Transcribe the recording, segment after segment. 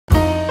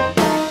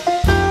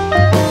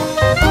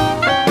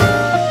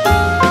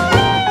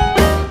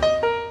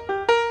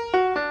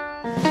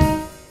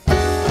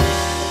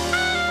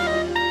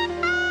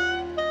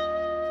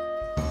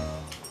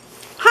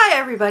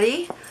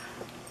everybody.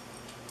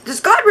 Does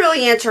God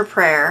really answer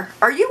prayer?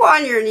 Are you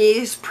on your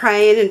knees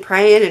praying and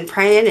praying and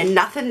praying and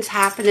nothing's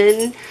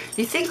happening?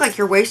 You think like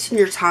you're wasting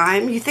your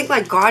time? You think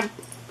like, God,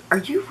 are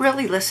you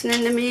really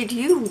listening to me? Do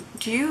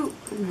you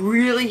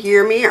really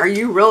hear me? Are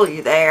you really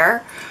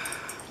there?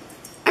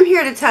 I'm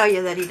here to tell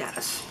you that He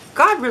does.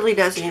 God really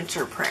does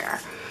answer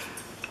prayer.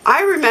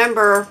 I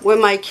remember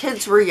when my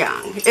kids were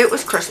young. It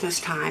was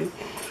Christmas time.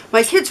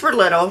 My kids were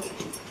little.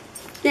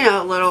 You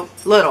know,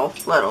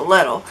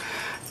 little.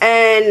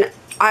 And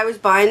I was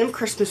buying them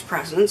Christmas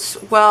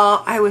presents.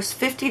 Well, I was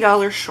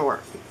 $50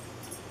 short.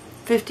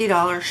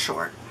 $50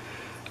 short.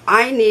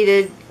 I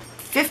needed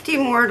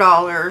 $50 more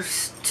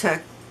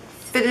to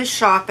finish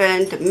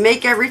shopping, to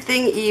make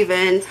everything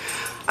even.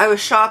 I was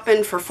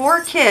shopping for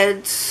 4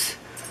 kids,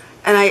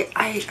 and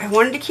I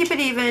wanted to keep it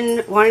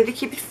even, wanted to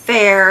keep it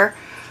fair,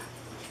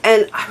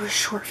 and I was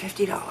short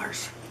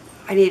 $50.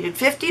 I needed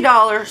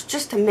 $50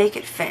 just to make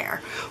it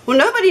fair. Well,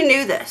 nobody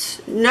knew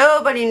this.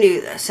 Nobody knew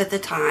this at the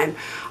time.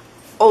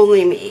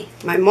 Only me.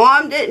 My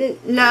mom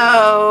didn't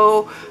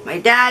know. My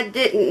dad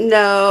didn't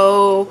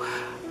know.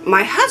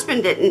 My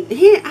husband didn't.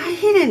 He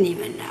didn't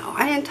even know.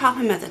 I didn't tell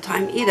him at the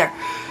time either.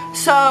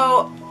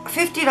 So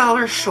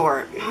 $50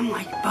 short. I'm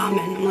like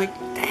bumming. I'm like,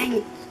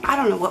 dang, I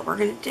don't know what we're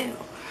gonna do.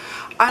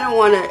 I don't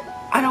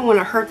want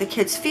to hurt the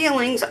kids'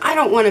 feelings. I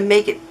don't want to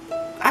make it.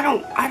 I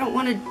don't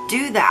want to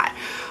do that.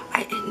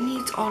 It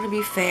needs all to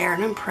be fair,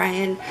 and I'm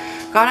praying,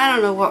 God, I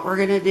don't know what we're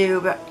gonna do,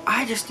 but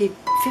I just need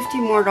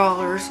 $50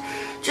 more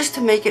just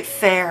to make it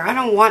fair. I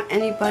don't want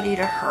anybody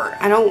to hurt.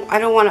 I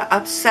don't want to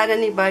upset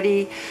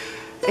anybody.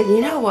 And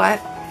you know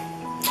what?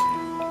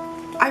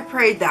 I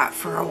prayed that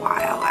for a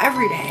while.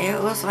 Every day.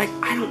 It was like,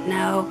 I don't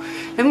know.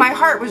 And my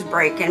heart was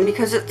breaking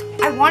because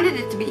I wanted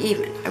it to be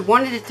even. I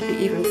wanted it to be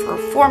even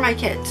for my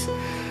kids.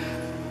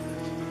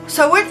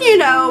 So what you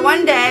know,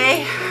 one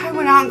day I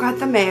went out and got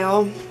the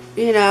mail,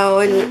 you know,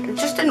 and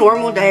just a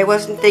normal day.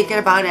 Wasn't thinking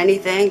about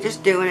anything,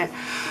 just doing it.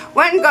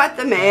 Went and got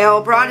the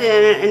mail, brought it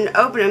in and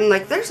opened it. I'm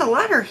like, there's a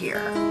letter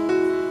here.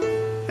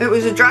 It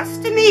was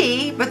addressed to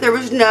me, but there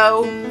was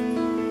no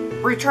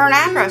return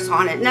address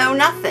on it. No,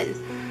 nothing.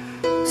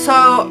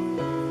 So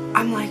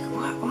I'm like,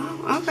 what?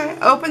 Well, okay.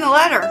 Open the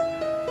letter.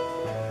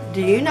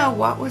 Do you know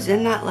what was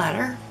in that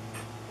letter?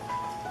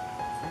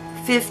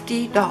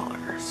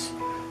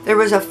 $50. There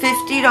was a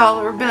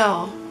 $50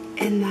 bill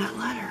in that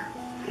letter.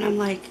 And I'm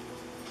like,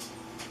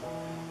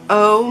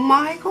 oh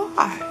my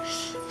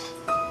gosh.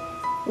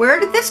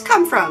 Where did this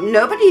come from?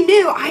 Nobody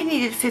knew I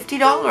needed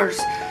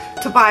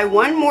 $50 to buy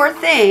one more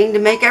thing to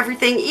make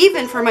everything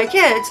even for my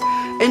kids.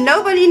 And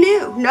nobody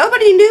knew.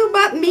 Nobody knew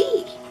but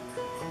me.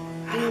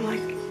 And I'm like,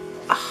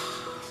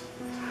 oh.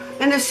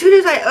 And as soon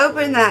as I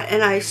opened that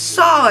and I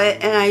saw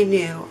it and I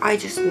knew, I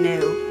just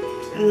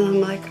knew. And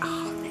I'm like,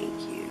 oh, thank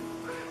you.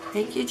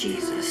 Thank you,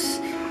 Jesus.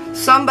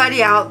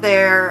 Somebody out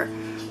there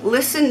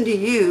listened to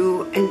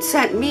you and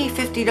sent me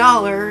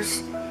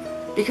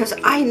 $50 because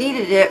I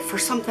needed it for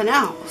something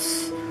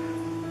else.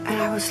 And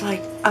I was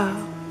like,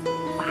 oh,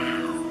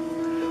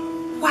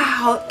 wow.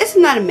 Wow,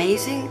 isn't that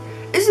amazing?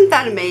 Isn't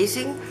that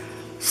amazing?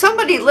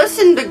 Somebody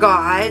listened to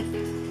God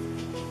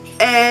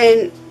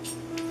and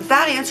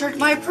that answered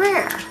my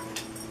prayer.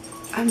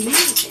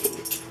 Amazing.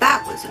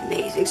 That was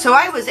amazing. So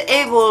I was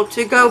able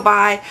to go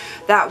buy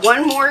that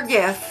one more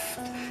gift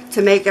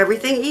to make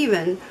everything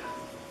even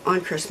on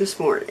Christmas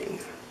morning.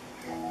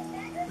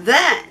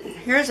 Then,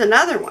 here's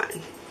another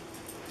one.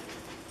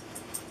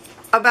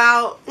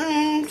 About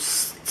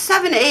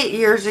 7 to 8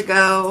 years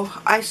ago,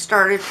 I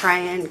started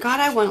praying, God,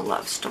 I want a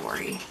love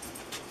story.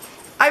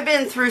 I've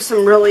been through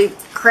some really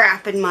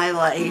crap in my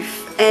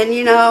life, and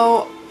you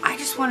know, I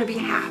just want to be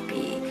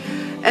happy.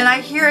 And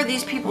I hear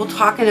these people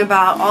talking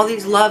about all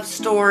these love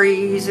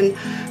stories and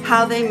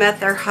how they met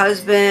their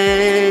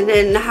husband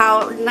and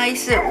how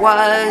nice it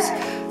was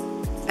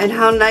and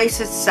how nice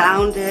it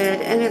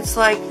sounded. And it's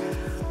like,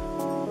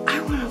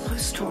 I want a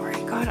love story.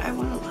 God, I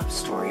want a love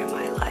story in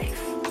my life.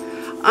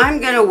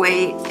 I'm going to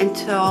wait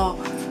until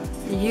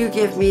you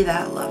give me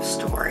that love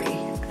story.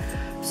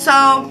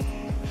 So,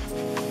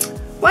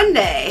 one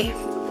day,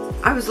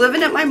 I was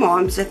living at my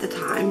mom's at the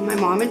time, my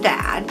mom and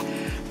dad,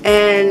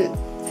 and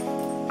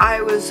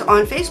I was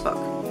on Facebook.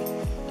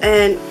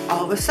 And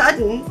all of a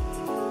sudden,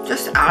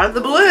 just out of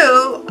the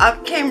blue,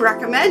 up came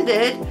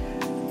recommended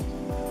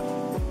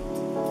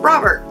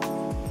Robert,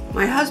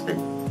 my husband.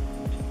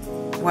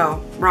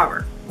 Well,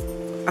 Robert,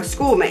 a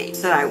schoolmate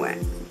that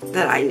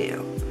I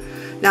knew.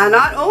 Now,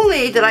 not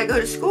only did I go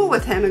to school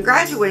with him and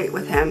graduate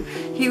with him,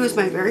 he was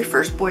my very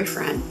first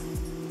boyfriend.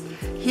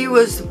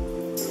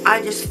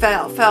 I just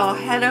fell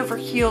head over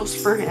heels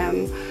for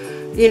him.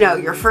 You know,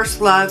 your first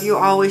love, you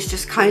always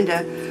just kind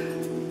of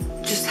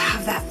just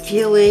have that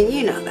feeling,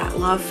 you know, that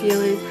love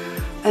feeling.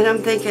 And I'm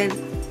thinking,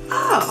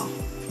 oh,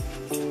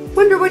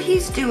 wonder what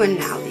he's doing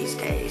now these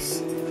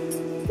days.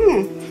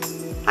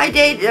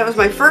 That was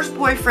my first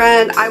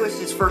boyfriend. I was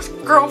his first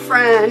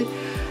girlfriend.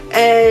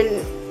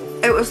 And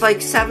it was like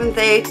 7th and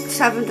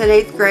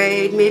 8th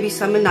grade, maybe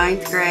some in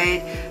 9th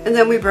grade. And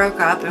then we broke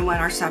up and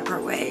went our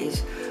separate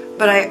ways.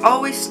 but I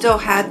always still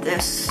had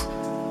this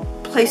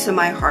place in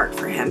my heart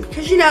for him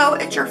because, you know,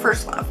 it's your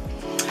first love.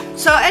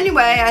 So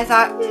anyway, I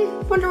thought,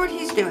 wonder what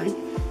he's doing.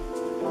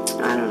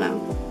 I don't know.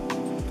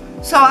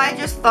 So I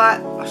just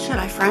thought, well, should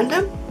I friend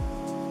him?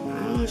 I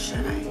don't know,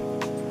 should I?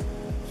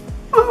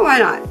 Oh, why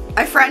not?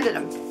 I friended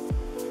him.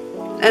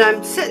 And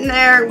I'm sitting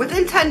there,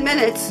 within 10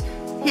 minutes,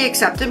 he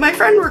accepted my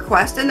friend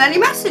request, and then he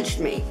messaged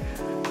me.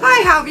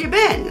 Hi, how have you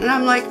been? And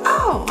I'm like,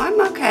 oh, I'm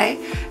okay.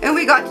 And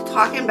we got to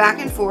talking back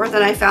and forth,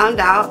 and I found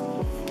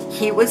out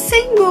he was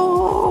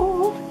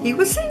single. He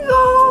was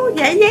single.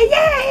 Yay, yay,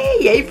 yay.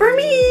 Yay for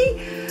me.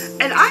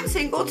 And I'm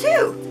single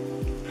too.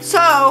 So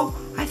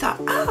I thought,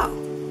 oh,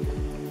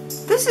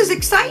 this is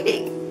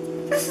exciting.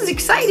 This is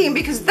exciting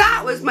because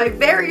that was my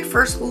very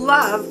first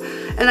love,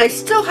 and I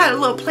still had a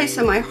little place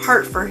in my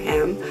heart for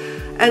him.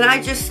 And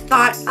I just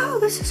thought, oh,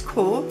 this is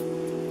cool.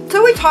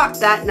 So we talked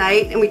that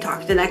night, and we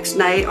talked the next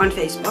night on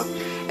Facebook,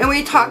 and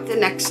we talked the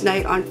next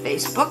night on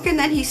Facebook, and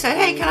then he said,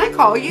 hey, can I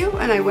call you?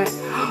 And I went,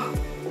 oh,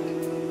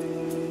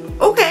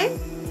 okay,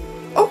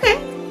 okay.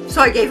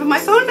 So I gave him my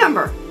phone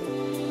number.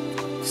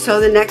 So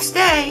the next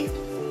day,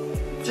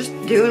 just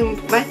doing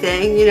my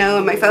thing, you know,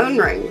 and my phone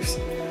rings,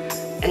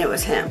 and it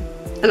was him.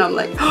 And I'm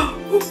like, it's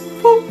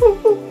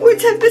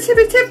him, it's him,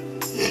 it's him.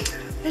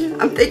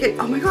 And I'm thinking,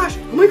 oh my gosh,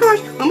 oh my gosh,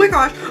 oh my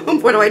gosh,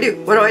 what do I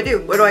do? What do I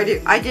do? What do I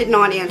do? I did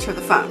not answer the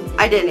phone.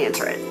 I didn't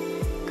answer it.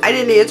 I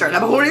didn't answer it.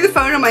 I'm holding the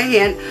phone in my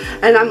hand,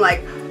 and I'm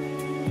like,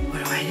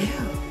 what do I do?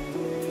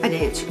 I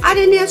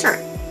didn't answer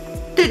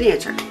it. Didn't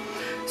answer it.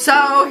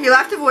 So he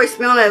left a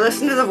voicemail, and I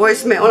listened to the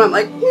voicemail, and I'm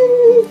like,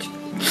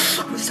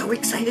 I was so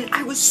excited.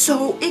 I was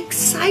so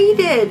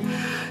excited.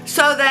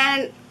 So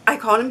then I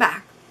called him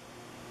back.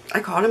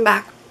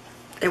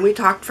 And we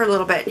talked for a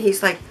little bit, and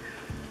he's like,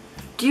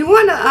 do you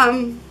want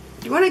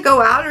to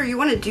go out, or you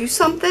want to do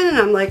something? And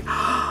I'm like,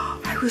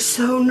 oh, I was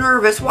so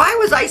nervous. Why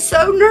was I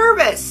so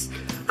nervous?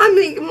 I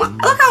mean,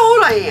 look how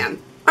old I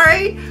am, all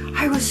right?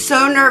 I was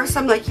so nervous.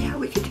 I'm like, yeah,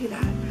 we could do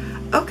that.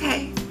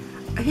 Okay.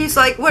 He's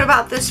like, what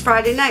about this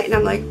Friday night? And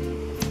I'm like,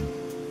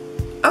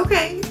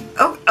 okay,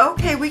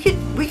 okay, we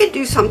could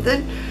do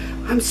something.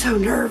 I'm so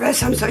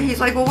nervous. He's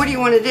like, well, what do you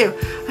want to do?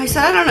 I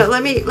said, I don't know.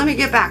 Let me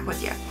get back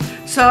with you.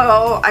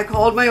 So I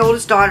called my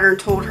oldest daughter and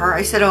told her,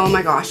 I said, oh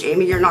my gosh,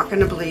 Amy, you're not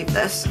going to believe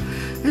this.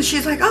 And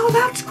she's like, oh,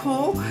 that's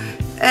cool.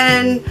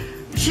 And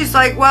she's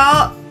like,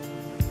 well,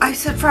 I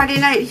said Friday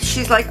night.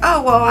 She's like,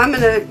 oh, well, I'm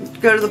going to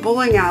go to the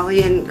bowling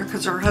alley, and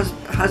because her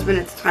husband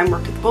at the time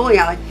worked at the bowling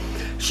alley.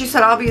 She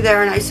said, I'll be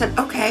there. And I said,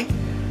 okay,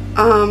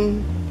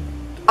 I'll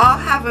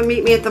have him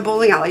meet me at the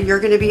bowling alley.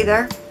 You're going to be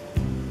there?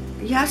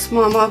 Yes,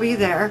 Mom, I'll be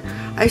there.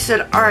 I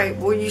said, all right,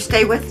 will you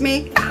stay with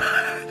me?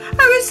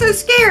 I was so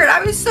scared.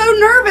 I was so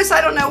nervous. I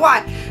don't know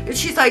why. And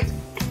she's like,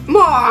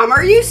 Mom,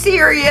 are you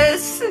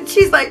serious? And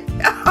she's like,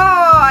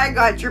 oh, I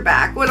got your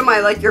back. What am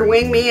I, like your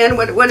wingman?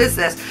 What is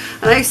this?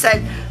 And I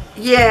said,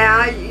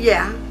 yeah,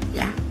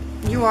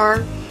 you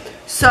are.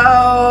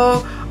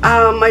 So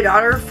my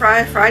daughter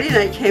Friday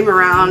night came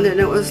around, and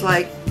it was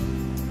like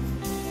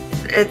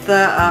at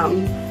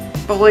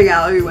the bowling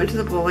alley. We went to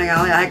the bowling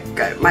alley.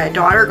 My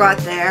daughter got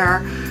there,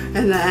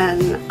 and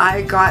then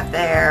I got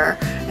there,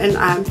 and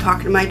I'm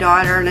talking to my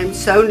daughter, and I'm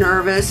so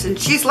nervous, and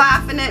she's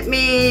laughing at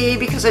me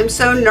because I'm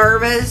so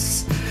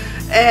nervous.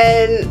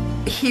 And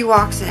he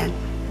walks in,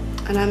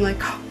 and I'm like,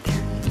 oh,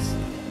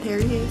 there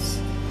he is.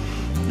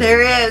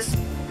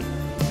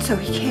 So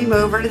he came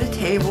over to the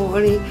table,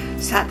 and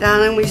he sat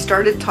down, and we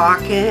started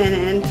talking,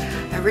 and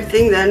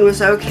everything then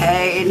was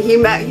okay. And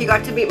he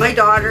got to meet my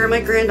daughter and my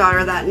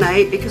granddaughter that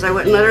night because I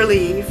wouldn't let her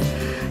leave,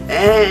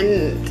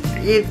 and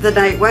the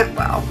night went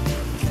well.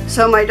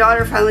 So my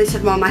daughter finally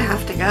said, Mom, I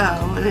have to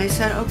go. And I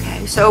said,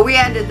 okay. So we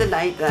ended the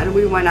night then.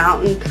 We went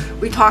out and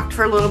we talked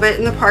for a little bit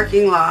in the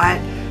parking lot.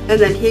 And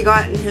then he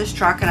got in his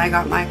truck and I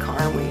got my car,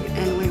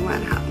 and we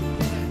went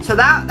home. So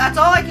that's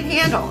all I could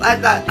handle.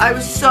 I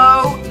was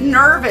so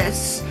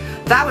nervous.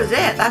 That was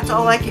it. That's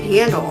all I could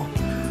handle.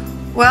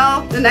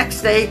 Well, the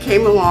next day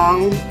came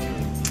along,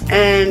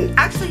 and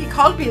actually he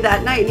called me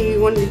that night, and he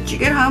wanted, did you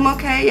get home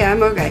okay? Yeah,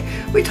 I'm okay.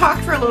 We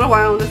talked for a little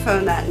while on the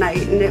phone that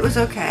night, and it was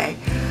okay.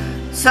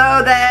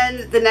 So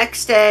then the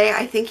next day,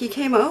 I think he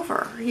came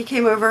over. He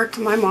came over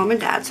to my mom and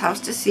dad's house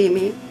to see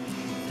me,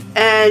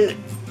 and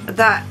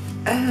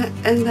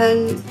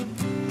then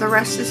the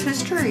rest is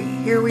history.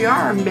 Here we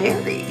are,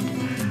 married.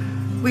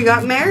 We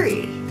got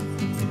married.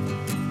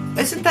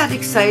 Isn't that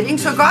exciting?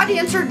 So God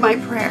answered my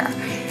prayer.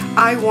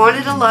 I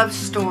wanted a love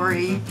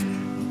story.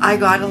 I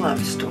got a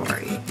love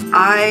story.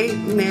 I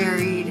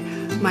married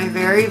my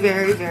very,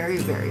 very, very,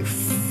 very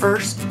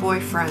first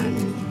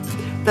boyfriend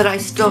that I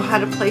still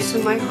had a place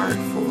in my heart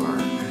for.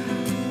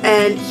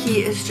 And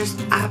he is just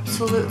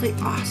absolutely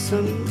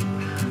awesome.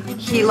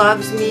 He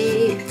loves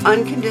me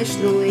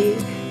unconditionally.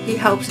 He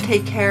helps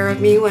take care of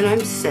me when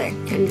I'm sick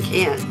and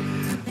can't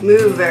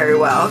move very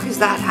well, because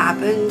that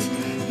happens.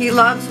 He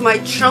loves my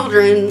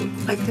children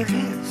like they're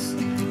his.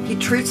 He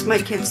treats my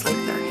kids like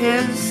they're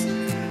his,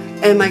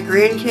 and my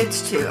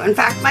grandkids too. In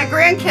fact, my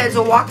grandkids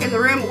will walk in the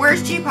room,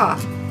 where's G-Paw?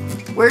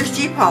 Where's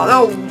G-Paw?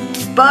 They'll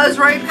buzz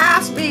right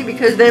past me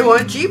because they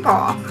want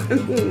G-Paw.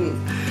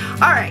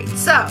 Alright,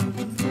 so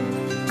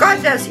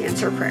God does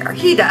answer prayer.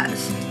 He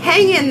does.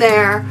 Hang in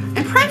there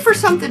and pray for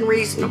something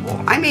reasonable.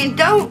 I mean,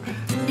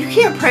 you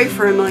can't pray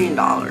for $1 million.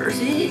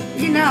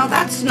 You know,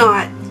 that's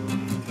not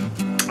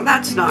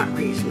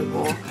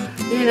reasonable.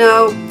 You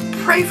know,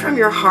 pray from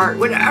your heart.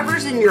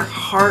 Whatever's in your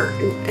heart,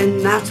 and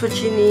that's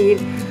what you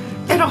need,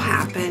 it'll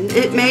happen.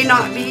 It may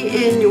not be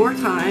in your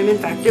time. In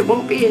fact, it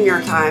won't be in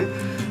your time,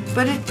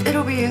 but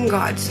it'll be in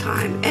God's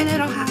time, and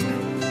it'll happen.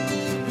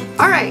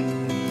 Alright,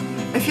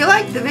 if you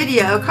liked the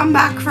video, come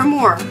back for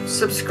more.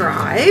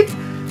 Subscribe,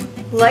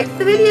 like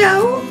the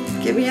video,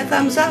 give me a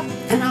thumbs up,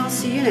 and I'll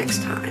see you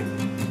next time.